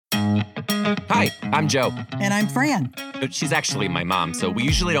Hi, I'm Joe. And I'm Fran. She's actually my mom, so we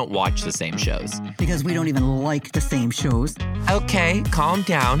usually don't watch the same shows. Because we don't even like the same shows. Okay, calm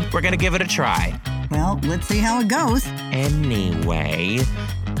down. We're gonna give it a try. Well, let's see how it goes. Anyway,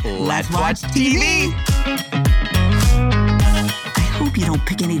 let's watch TV. I hope you don't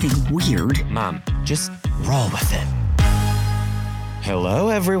pick anything weird. Mom, just roll with it. Hello,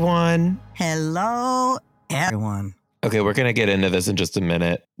 everyone. Hello, everyone. Okay, we're gonna get into this in just a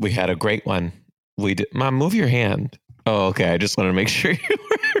minute. We had a great one. Mom, move your hand. Oh, okay. I just wanted to make sure you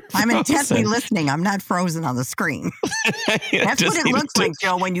were I'm frozen. intently listening. I'm not frozen on the screen. That's what it looks like,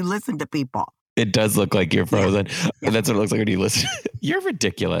 Joe, when you listen to people. It does look like you're frozen. Yeah. That's what it looks like when you listen. You're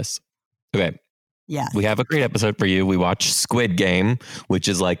ridiculous. Okay. Yeah. We have a great episode for you. We watched Squid Game, which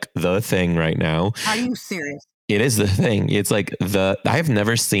is like the thing right now. Are you serious? It is the thing. It's like I've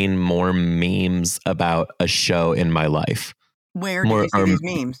never seen more memes about a show in my life. Where do you see these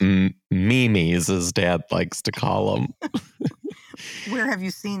memes? Memes, as Dad likes to call them. Where have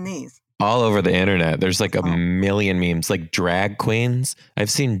you seen these? All over the internet. There's like a million memes, like drag queens. I've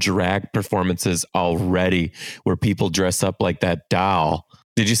seen drag performances already where people dress up like that doll.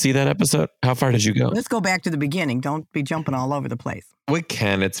 Did you see that episode? How far did you go? Let's go back to the beginning. Don't be jumping all over the place. We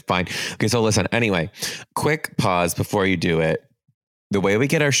can. It's fine. Okay, so listen. Anyway, quick pause before you do it. The way we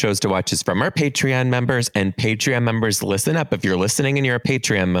get our shows to watch is from our Patreon members, and Patreon members, listen up. If you're listening and you're a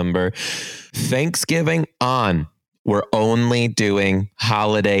Patreon member, Thanksgiving on, we're only doing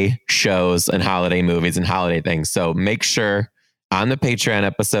holiday shows and holiday movies and holiday things. So make sure on the Patreon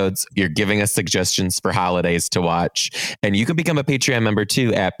episodes, you're giving us suggestions for holidays to watch. And you can become a Patreon member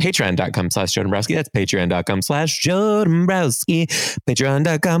too at patreon.com/Joe Dombrowski. That's patreon.com/Joe Dombrowski.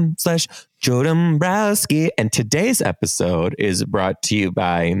 Patreon.com/Joe Dombrowski. And today's episode is brought to you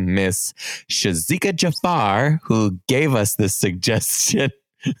by Miss Shazika Jafar, who gave us this suggestion.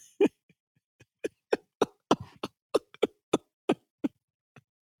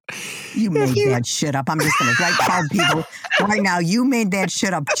 You made that shit up. I'm just going to tell people right now, you made that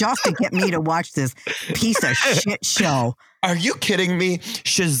shit up just to get me to watch this piece of shit show. Are you kidding me?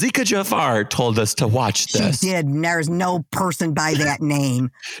 Shazika Jafar told us to watch this. She did. And there's no person by that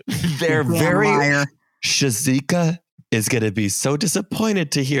name. They're very... liar. Shazika is going to be so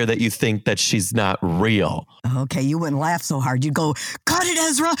disappointed to hear that you think that she's not real. Okay, you wouldn't laugh so hard. You'd go, cut it,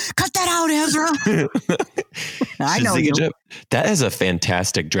 Ezra. Cut that out, Ezra. I know you. That is a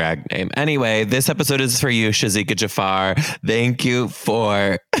fantastic drag name. Anyway, this episode is for you, Shazika Jafar. Thank you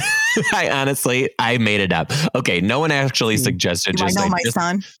for... I made it up. Okay, no one actually suggested. Do I know my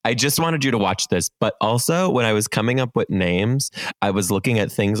son? I just wanted you to watch this. But also, when I was coming up with names, I was looking at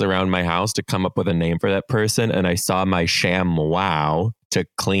things around my house to come up with a name for that person. And I saw my ShamWow to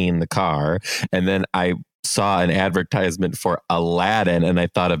clean the car. And then I saw an advertisement for Aladdin and I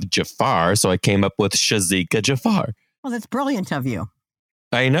thought of Jafar. So I came up with Shazika Jafar. Well, that's brilliant of you.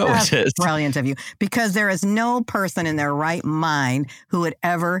 I know That's it is. Brilliant of you. Because there is no person in their right mind who would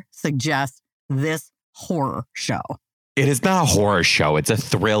ever suggest this horror show. It is not a horror show. It's a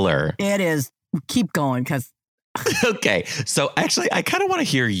thriller. It is. Keep going because... Okay. So actually, I kind of want to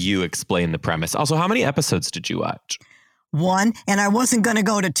hear you explain the premise. Also, how many episodes did you watch? 1, and I wasn't going to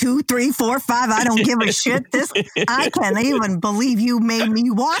go to 2, 3, 4, 5. I don't give a shit. I can't even believe you made me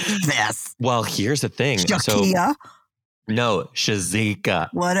watch this. Well, here's the thing. Shakia. No, Shazika.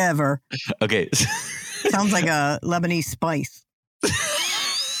 Whatever. Okay. Sounds like a Lebanese spice.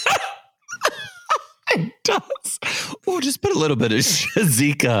 It does. Oh, just put a little bit of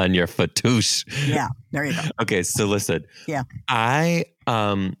Shazika on your fattoush. Yeah, there you go. Okay, so listen. Yeah.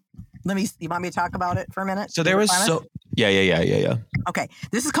 You want me to talk about it for a minute? So there was Yeah. Okay.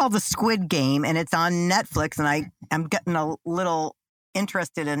 This is called The Squid Game, and it's on Netflix, and I'm getting a little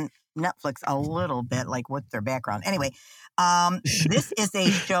interested in Netflix a little bit, like what's their background. Anyway, this is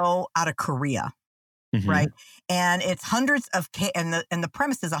a show out of Korea, right? And it's hundreds of and the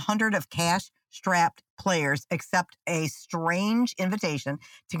premise is 100 of cash-strapped players accept a strange invitation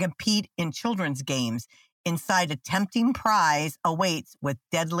to compete in children's games. Inside, a tempting prize awaits with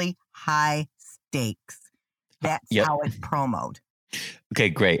deadly high stakes. That's how it's promoted. Okay,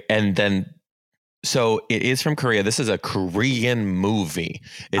 great. And then, so it is from Korea. This is a Korean movie.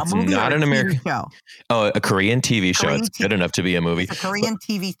 It's not an American show. Oh, a Korean TV show. It's good enough to be a movie. It's a Korean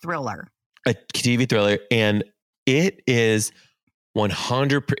TV thriller. A TV thriller. And it is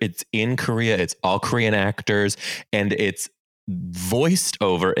 100%. It's in Korea. It's all Korean actors. And it's voiced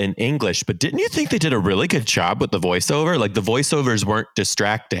over in English. But didn't you think they did a really good job with the voiceover? Like the voiceovers weren't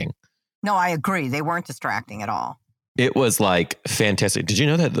distracting. No, I agree. They weren't distracting at all. It was like fantastic. Did you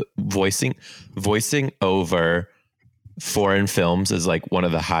know that the voicing over foreign films is like one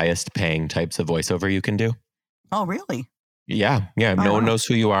of the highest paying types of voiceover you can do. Oh, really? Yeah. Oh, No one wow. knows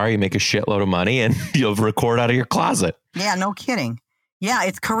who you are. You make a shitload of money and you'll record out of your closet. Yeah, no kidding. Yeah,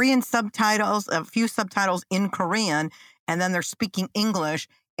 it's Korean subtitles, a few subtitles in Korean, and then they're speaking English.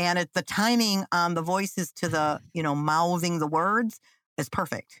 And it's the timing on the voices to the, mouthing the words is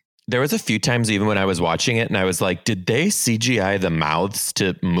perfect. There was a few times even when I was watching it and I was like, did they CGI the mouths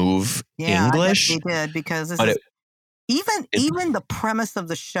to move English? Yeah, they did, because this But is even the premise of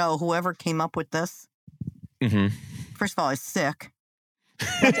the show, whoever came up with this, first of all, is sick.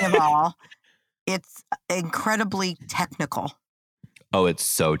 Second of all, it's incredibly technical. Oh, it's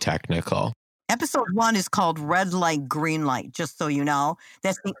so technical. Episode 1 is called Red Light, Green Light, just so you know.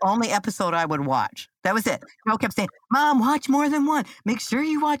 That's the only episode I would watch. That was it. Joe kept saying, Mom, watch more than one. Make sure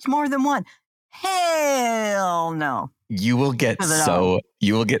you watch more than one. Hell no. You will get so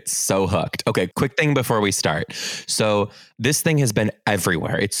hooked. Okay, quick thing before we start. So this thing has been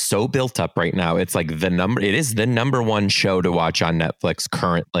everywhere. It's so built up right now. It's like it is the number one show to watch on Netflix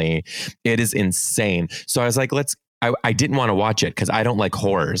currently. It is insane. So I was like, I didn't want to watch it because I don't like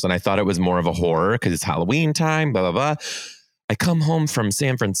horrors. And I thought it was more of a horror because it's Halloween time, blah, blah, blah. I come home from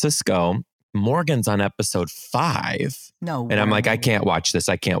San Francisco. Morgan's on episode 5. No. And I'm like, I can't watch this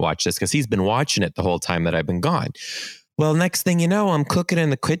because he's been watching it the whole time that I've been gone. Well, next thing you know, I'm cooking in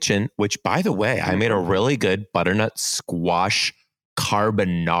the kitchen, which, by the way, I made a really good butternut squash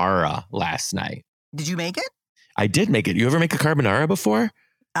carbonara last night. Did you make it? I did make it. You ever make a carbonara before?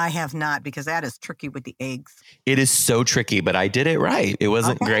 I have not, because that is tricky with the eggs. It is so tricky, but I did it right. It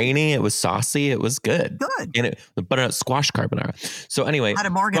wasn't grainy. It was saucy. It was good. Good. And the butternut squash carbonara. So anyway, how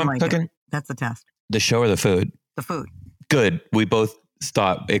did Morgan like cooking? It? That's the test. The show or the food? The food. Good. We both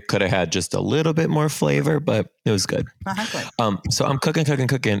thought it could have had just a little bit more flavor, but it was good. So I'm cooking,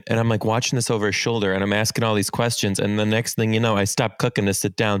 and I'm like watching this over his shoulder, and I'm asking all these questions. And the next thing you know, I stop cooking to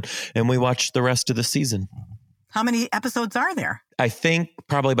sit down, and we watch the rest of the season. How many episodes are there? I think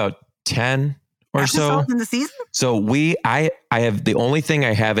probably about 10 or episodes so in the season. So I have, the only thing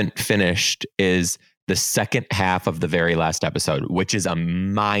I haven't finished is the second half of the very last episode, which is a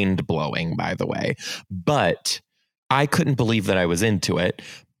mind blowing, by the way. But I couldn't believe that I was into it,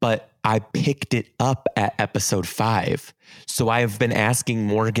 but I picked it up at episode 5. So I've been asking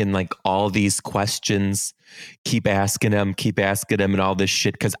Morgan like all these questions, keep asking him and all this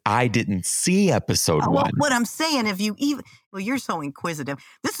shit, because I didn't see episode 1. What I'm saying, you're so inquisitive.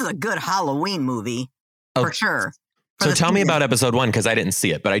 This is a good Halloween movie for sure. So tell me about episode 1, because I didn't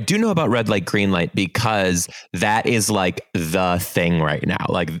see it, but I do know about Red Light, Green Light, because that is like the thing right now.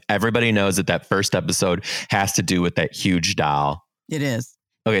 Like everybody knows that first episode has to do with that huge doll. It is.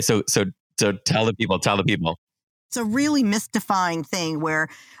 Okay, so tell the people. It's a really mystifying thing where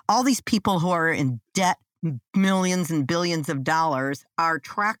all these people who are in debt, millions and billions of dollars, are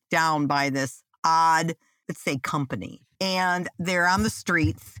tracked down by this odd, let's say, company. And they're on the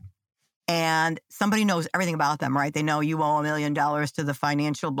streets, and somebody knows everything about them, right? They know you owe $1 million to the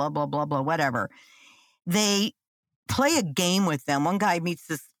financial blah, blah, blah, blah, whatever. They play a game with them. One guy meets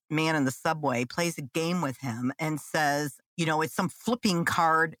this man in the subway, plays a game with him, and says, it's some flipping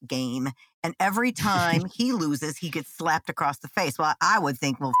card game. And every time he loses, he gets slapped across the face. Well, I would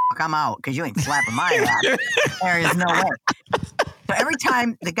think, well, I'm out, because you ain't slapping my ass. There is no way. So every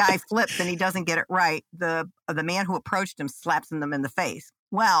time the guy flips and he doesn't get it right, the man who approached him slaps him in the face.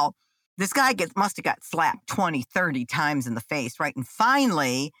 Well, this guy must have got slapped 20, 30 times in the face, right? And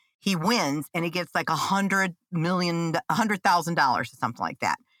finally, he wins, and he gets like $100,000 or something like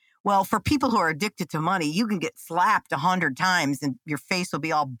that. Well, for people who are addicted to money, you can get slapped 100 times and your face will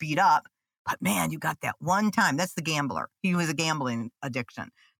be all beat up. But man, you got that one time. That's the gambler. He was a gambling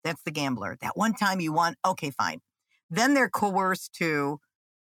addiction. That's the gambler. That one time you won. Okay, fine. Then they're coerced to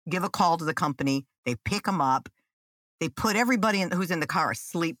give a call to the company. They pick them up. They put everybody who's in the car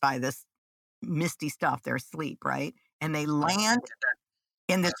asleep by this misty stuff. They're asleep, right? And they land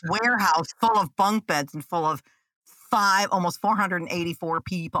in this warehouse full of bunk beds and full of almost 484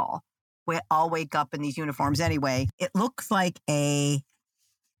 people. We all wake up in these uniforms anyway. It looks like to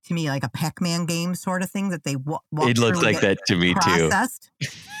me, like a Pac-Man game sort of thing that they walk It looks like that to me processed. Too.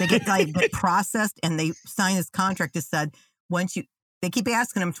 They get processed, and they sign this contract that said, they keep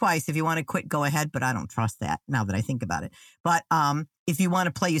asking them twice, if you want to quit, go ahead, but I don't trust that now that I think about it. But if you want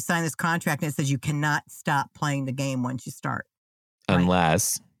to play, you sign this contract, and it says you cannot stop playing the game once you start.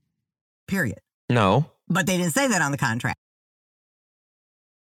 Unless. Right? Period. No. But they didn't say that on the contract.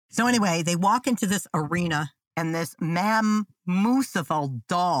 So anyway, they walk into this arena, and this Mam Musafal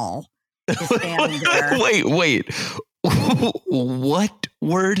doll is standing there. Wait. What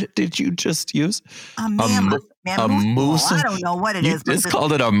word did you just use? A mammoth. A moose. I don't know what it You is. just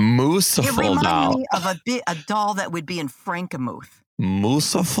called it a mooseful It reminded doll. me of a doll that would be in Frankenmuth.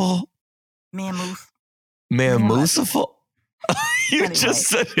 Mooseful? Mammoth. Mooseful? You Anyway, just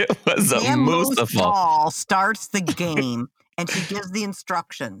said it was a Mammoth mooseful. doll starts the game and she gives the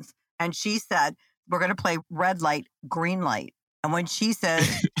instructions. And she said, we're going to play red light, green light. And when she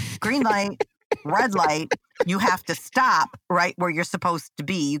says green light, red light, you have to stop right where you're supposed to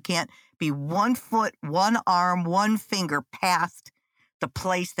be. You can't be 1 foot, 1 arm, 1 finger past the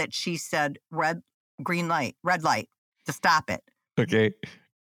place that she said red light to stop it. Okay.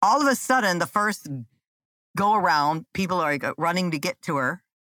 All of a sudden, the first go around, people are running to get to her.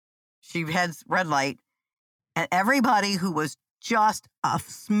 She heads red light, and everybody who was just a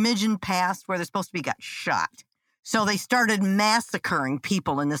smidgen past where they're supposed to be got shot. So they started massacring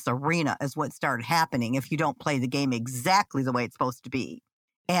people in this arena is what started happening if you don't play the game exactly the way it's supposed to be.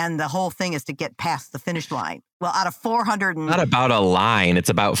 And the whole thing is to get past the finish line. Well, out of 400 Not about a line. It's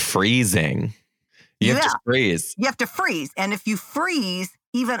about freezing. You have to freeze. You have to freeze. And if you freeze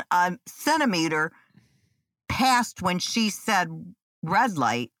even a centimeter past when she said red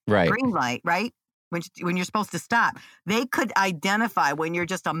light, Right. green light, right? When you're supposed to stop, they could identify when you're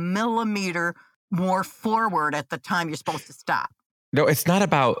just a millimeter more forward at the time you're supposed to stop. No, it's not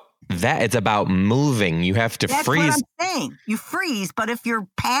about that. It's about moving. You have to That's freeze. what I'm saying. You freeze, but if you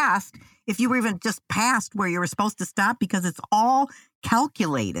were even just past where you were supposed to stop, because it's all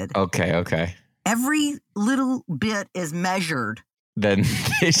calculated. Okay. Every little bit is measured. Then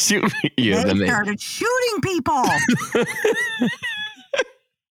they shoot you. They started shooting people.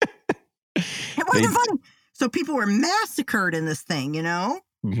 It wasn't funny. So people were massacred in this thing, you know?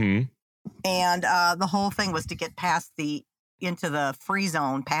 Mm-hmm. And the whole thing was to get into the free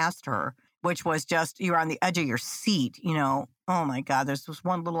zone past her, which was just, you were on the edge of your seat, you know? Oh my God, there's this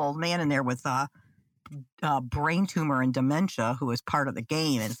one little old man in there with brain tumor and dementia who was part of the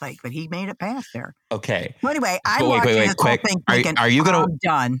game. And it's like, but he made it past there. Okay. So anyway, I'm watching this whole thing thinking, are you gonna? I'm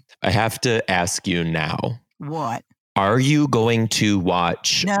done. I have to ask you now. What? Are you going to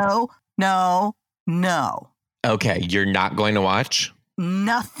watch? No. Okay, you're not going to watch?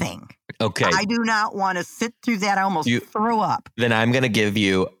 Nothing. Okay. I do not want to sit through that. I almost threw up. Then I'm going to give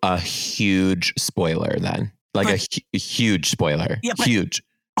you a huge spoiler then. Like a huge spoiler. Yeah, huge.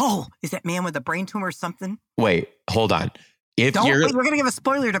 Oh, is that man with a brain tumor or something? Wait, hold on. We're going to give a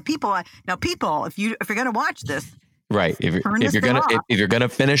spoiler to people. Now, people, if you're going to watch this, right. If you're gonna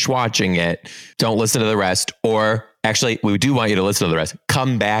finish watching it, don't listen to the rest. Or actually, we do want you to listen to the rest.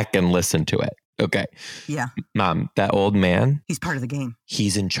 Come back and listen to it. Okay. Yeah. Mom, that old man. He's part of the game.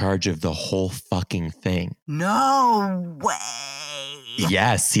 He's in charge of the whole fucking thing. No way.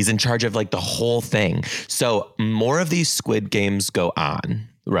 Yes, he's in charge of like the whole thing. So more of these Squid Games go on,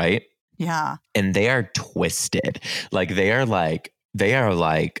 right? Yeah. And they are twisted. They are like.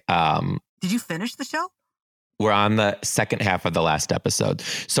 Did you finish the show? We're on the second half of the last episode.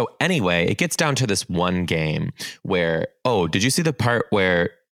 So anyway, it gets down to this one game where, did you see the part where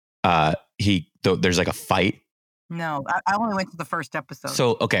there's like a fight? No, I only went to the first episode.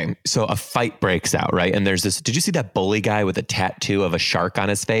 So a fight breaks out, right? And there's this, did you see that bully guy with a tattoo of a shark on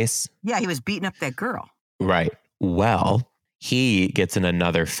his face? Yeah, he was beating up that girl. Right. Well, he gets in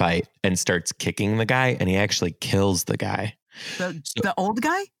another fight and starts kicking the guy, and he actually kills the guy. The old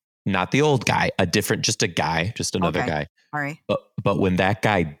guy? Not the old guy, just another guy. All right. But when that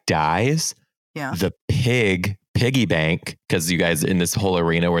guy dies, the piggy bank, because you guys in this whole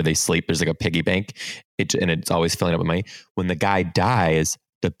arena where they sleep, there's like a piggy bank, and it's always filling up with money. When the guy dies,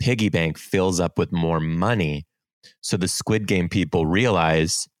 the piggy bank fills up with more money. So the Squid Game people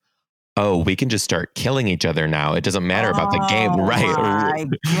realize, we can just start killing each other now. It doesn't matter about the game. Right. Oh my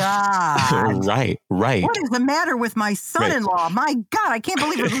God. Right. What is the matter with my son-in-law? Right. My God, I can't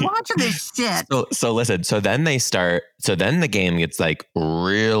believe he's watching this shit. So listen, so then the game gets like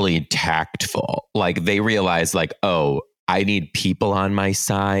really tactful. Like they realize like, I need people on my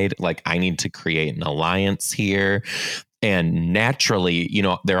side. Like I need to create an alliance here. And naturally,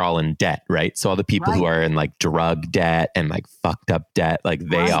 they're all in debt, right? So all the people who are in like drug debt and like fucked up debt, like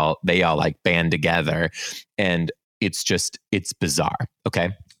they all like band together, and it's bizarre.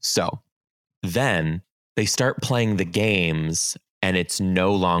 Okay. So then they start playing the games, and it's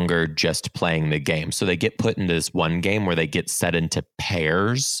no longer just playing the game. So they get put into this one game where they get set into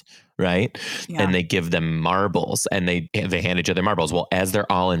pairs, right? Yeah. And they give them marbles, and they hand each other marbles. Well, as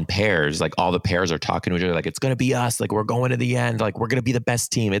they're all in pairs, like all the pairs are talking to each other, like, it's going to be us. Like, we're going to the end. Like, we're going to be the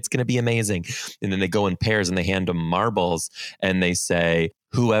best team. It's going to be amazing. And then they go in pairs and they hand them marbles, and they say,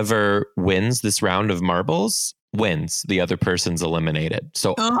 whoever wins this round of marbles wins. The other person's eliminated.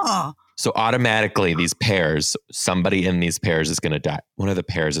 So Ugh. So automatically these pairs, somebody in these pairs is going to die. One of the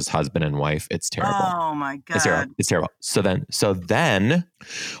pairs is husband and wife. It's terrible. Oh my God. It's terrible. It's terrible. So then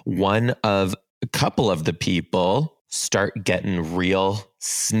a couple of the people start getting real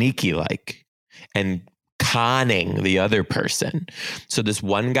sneaky like and conning the other person. So this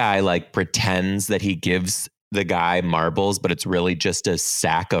one guy like pretends that he gives the guy marbles, but it's really just a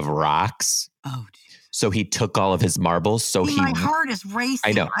sack of rocks. Oh, so he took all of his marbles. So my heart is racing.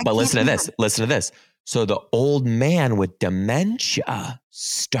 I know, but listen to this. Listen to this. So the old man with dementia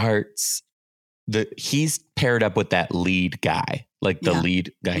starts he's paired up with that lead guy, like the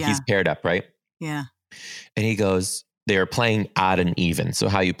lead guy. Yeah. He's paired up, right? Yeah. And he goes, they're playing odd and even. So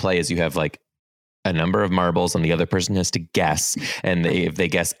how you play is you have like a number of marbles and the other person has to guess. And if they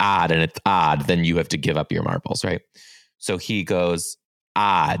guess odd and it's odd, then you have to give up your marbles, right? So he goes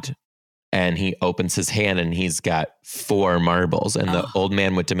odd. And he opens his hand and he's got 4 marbles. And the old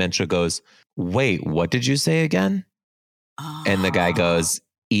man with dementia goes, wait, what did you say again? And the guy goes,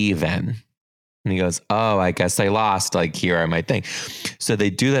 even. And he goes, oh, I guess I lost. Like, here are my thing. So they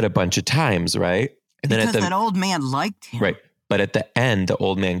do that a bunch of times, right? And because that old man liked him. Right. But at the end, the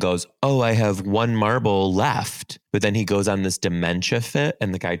old man goes, oh, I have 1 marble left. But then he goes on this dementia fit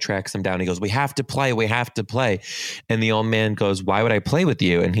and the guy tracks him down. He goes, we have to play. We have to play. And the old man goes, why would I play with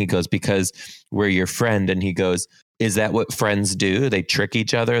you? And he goes, because we're your friend. And he goes, is that what friends do? They trick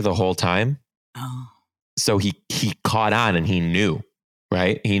each other the whole time. Oh. So he caught on and he knew,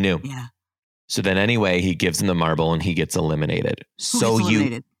 right? He knew. Yeah. So then anyway, he gives him the marble and he gets eliminated. Who gets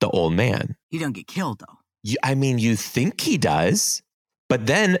eliminated? The old man. You don't get killed though. You think he does, but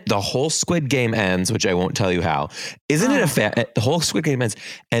then the whole Squid Game ends, which I won't tell you how. Isn't it a fact? The whole Squid Game ends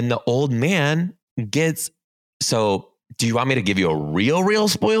and the old man gets, so do you want me to give you a real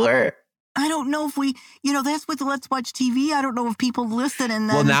spoiler? I don't know if that's with the Let's Watch TV. I don't know if people listen and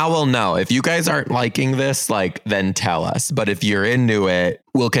then. Well, now we'll know. If you guys aren't liking this, then tell us. But if you're into it,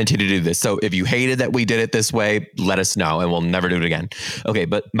 we'll continue to do this. So if you hated that we did it this way, let us know and we'll never do it again. Okay,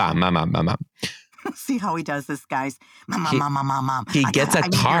 but mom. See how he does this, guys. Mom. He gets a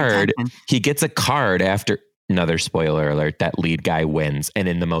card. He gets a card after, another spoiler alert, that lead guy wins and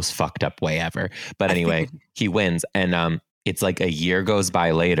in the most fucked up way ever. But anyway, he wins. And it's like a year goes by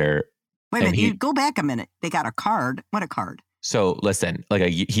later. Wait a minute, you go back a minute. They got a card. What a card? So listen,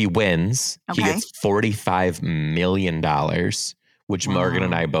 he wins. Okay. He gets $45 million, which Morgan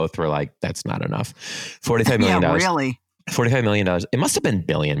and I both were like, that's not enough. $45 million. Yeah, really? $45 million. It must have been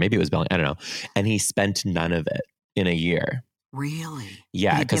billion. Maybe it was billion. I don't know. And he spent none of it in a year. Really?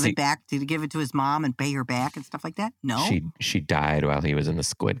 Yeah. Did he give it back? Did he give it to his mom and pay her back and stuff like that? No. She died while he was in the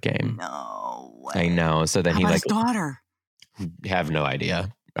Squid Game. No way. I know. So then How about his daughter? Have no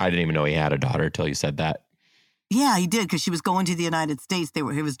idea. I didn't even know he had a daughter till you said that. Yeah, he did, because she was going to the United States. He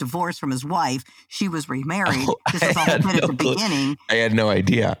was divorced from his wife. She was remarried. This is all bit at the beginning. I had no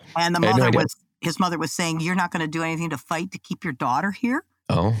idea. And his mother was saying, you're not going to do anything to fight to keep your daughter here?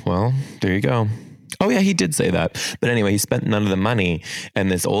 Oh, well, there you go. Oh, yeah, he did say that. But anyway, he spent none of the money.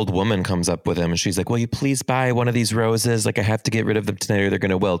 And this old woman comes up with him and she's like, will you please buy one of these roses? Like, I have to get rid of them tonight or they're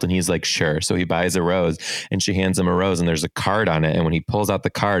going to wilt. And he's like, sure. So he buys a rose and she hands him a rose and there's a card on it. And when he pulls out the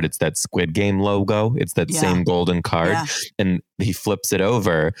card, it's that Squid Game logo. It's that same golden card. Yeah. And he flips it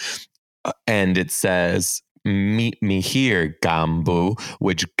over and it says, meet me here, Gambu,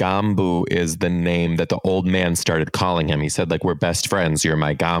 which Gambu is the name that the old man started calling him. He said, like, we're best friends. You're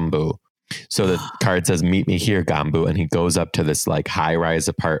my Gambu. So the card says, meet me here, Gambu. And he goes up to this like high-rise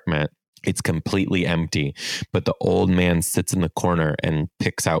apartment. It's completely empty. But the old man sits in the corner and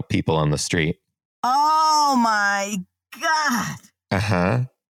picks out people on the street. Oh, my God.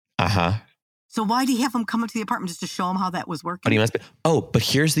 So why do you have him come up to the apartment just to show him how that was working? But he must be. Oh, but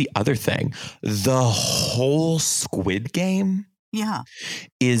here's the other thing. The whole Squid Game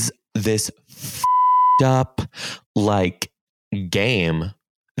is this up like game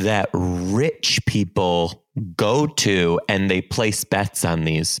that rich people go to and they place bets on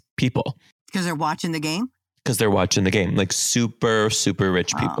these people. Because they're watching the game? Because they're watching the game. Like super, super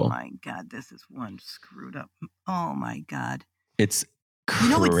rich people. Oh my God, this is one screwed up. Oh my God. It's crazy.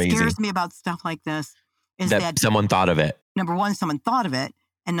 You know what scares me about stuff like this? Is that someone thought of it. Number one, someone thought of it.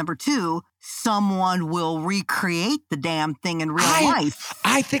 And number two, someone will recreate the damn thing in real life.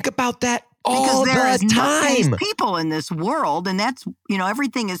 I think about that all the time. Because there's people in this world, and that's,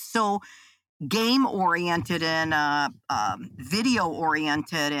 everything is so game oriented and video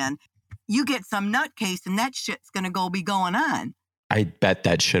oriented, and you get some nutcase, and that shit's gonna be going on. I bet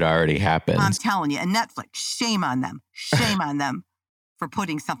that shit already happened. I'm telling you, and Netflix, shame on them for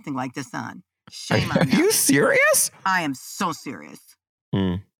putting something like this on. Shame on Are them. you serious? I am so serious.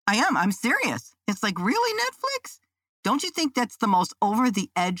 Hmm. I am. I'm serious. It's like, really, Netflix? Don't you think that's the most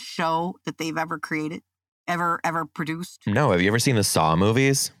over-the-edge show that they've ever created? Ever produced? No, have you ever seen the Saw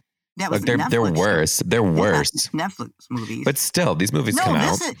movies? That was Like they're worse. They're worse. Netflix movies. But still, these movies come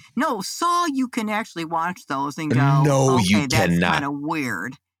out. Saw, you can actually watch those and go, No, okay, you that's cannot. kind of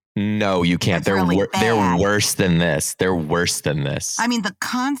weird. No, you can't. That's really They're bad. worse than this. They're worse than this. I mean, the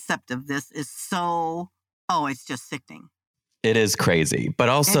concept of this is so, it's just sickening. It is crazy, but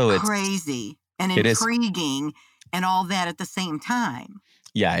also it's crazy and it is- intriguing and all that at the same time.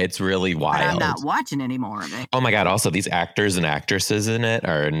 yeah, it's really But wild. I'm not watching any more of it. Oh my God. Also, these actors and actresses in it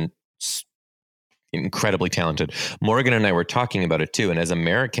are incredibly talented. Morgan and I were talking about it too. And as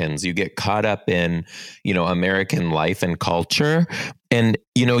Americans, you get caught up in, American life and culture. And,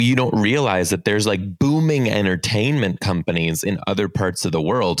 you don't realize that there's like booming entertainment companies in other parts of the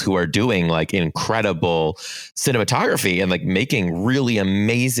world who are doing like incredible cinematography and like making really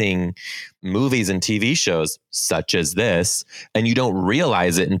amazing movies and TV shows such as this. And you don't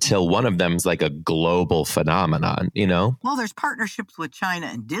realize it until one of them's like a global phenomenon, Well, there's partnerships with China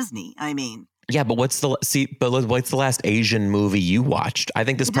and Disney. I mean, yeah, but what's the last Asian movie you watched? I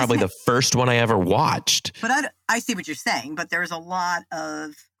think this is probably the first one I ever watched. But I see what you're saying, but there's a lot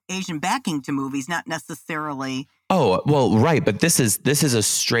of Asian backing to movies, not necessarily. Oh, well, right. But this is a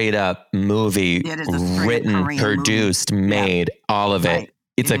straight up movie, It is a straight written, Korean produced, movie. made, all of it. Right.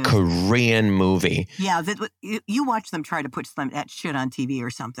 It's It a is. Korean movie. Yeah, you watch them try to put that shit on TV or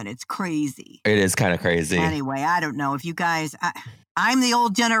something. It's crazy. It is kind of crazy. Anyway, I don't know if you guys. I'm the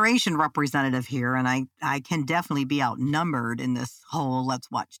old generation representative here, and I can definitely be outnumbered in this whole let's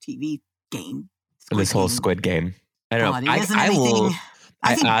watch TV game. This whole Squid Game. I don't know. But it isn't anything.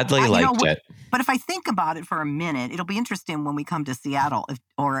 I think- oddly you know liked what- it. But if I think about it for a minute, it'll be interesting when we come to Seattle, if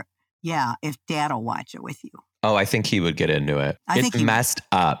Dad will watch it with you. Oh, I think he would get into it. It's messed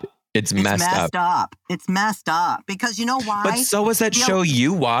up. It's messed up. It's messed up because you know why? But so was that show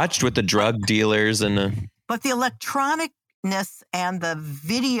you watched with the drug dealers and But the electronicness and the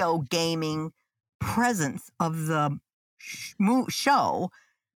video gaming presence of the show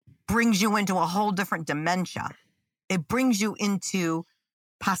brings you into a whole different dimension. It brings you into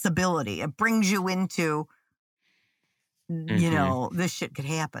possibility. It brings you into, this shit could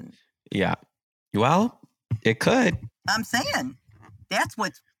happen. yeah. Well, it could. I'm saying that's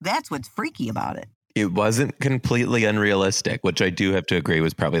what's freaky about it. It wasn't completely unrealistic, which I do have to agree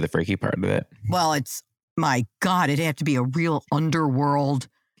was probably the freaky part of it. Well, my God, it'd have to be a real underworld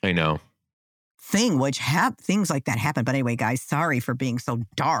I know. thing, which things like that happen. But anyway, guys, sorry for being so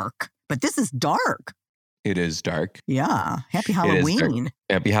dark, but this is dark. It is dark. Yeah. Happy is Halloween.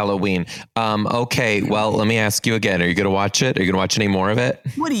 Happy Halloween. Okay, well, let me ask you again. Are you going to watch it? Are you going to watch any more of it?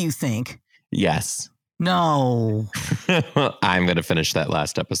 What do you think? Yes. No. I'm going to finish that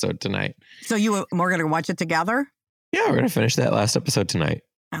last episode tonight. So we're going to watch it together? Yeah, we're going to finish that last episode tonight.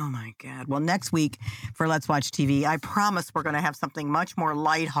 Oh, my God. Well, next week for Let's Watch TV, I promise we're going to have something much more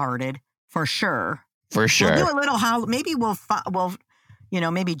lighthearted for sure. For sure. We'll do a little, maybe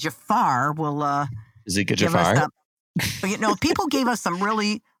maybe Jafar will Zika give us Jafar? people gave us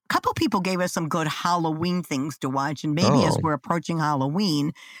a couple people gave us some good Halloween things to watch. And maybe as we're approaching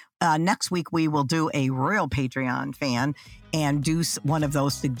Halloween, next week we will do a real Patreon fan and do one of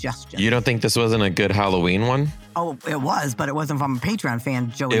those suggestions. You don't think this wasn't a good Halloween one? Oh, it was, but it wasn't from a Patreon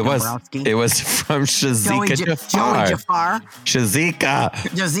fan, Joey Dombrowski. It was from Shazika Jafar. Joey Jafar. Shazika.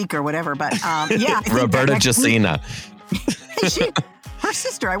 Jazika or whatever. But yeah. Roberta Jacina. Her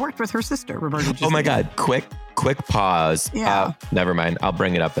sister. I worked with her sister, Roberta Jacina. Oh my God. Quick pause. Yeah. Never mind. I'll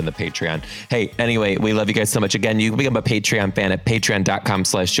bring it up in the Patreon. Hey, anyway, we love you guys so much. Again, you can become a Patreon fan at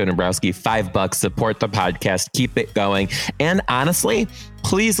patreon.com/Joe Dombrowski. $5. Support the podcast. Keep it going. And honestly,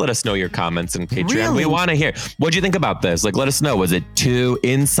 please let us know your comments in Patreon. Really? We want to hear. What'd you think about this? Like, let us know. Was it too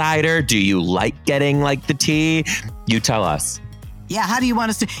insider? Do you like getting like the tea? You tell us. Yeah, how do you want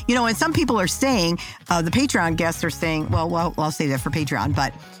us to, and some people are saying, the Patreon guests are saying, well, I'll say that for Patreon,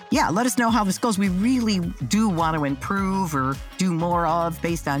 but yeah, let us know how this goes. We really do want to improve or do more of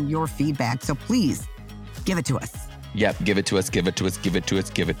based on your feedback. So please give it to us. Yep, give it to us, give it to us, give it to us,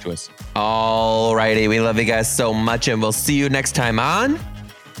 give it to us. All righty, we love you guys so much, and we'll see you next time on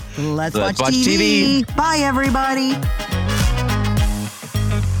Let's Watch TV. Bye, everybody.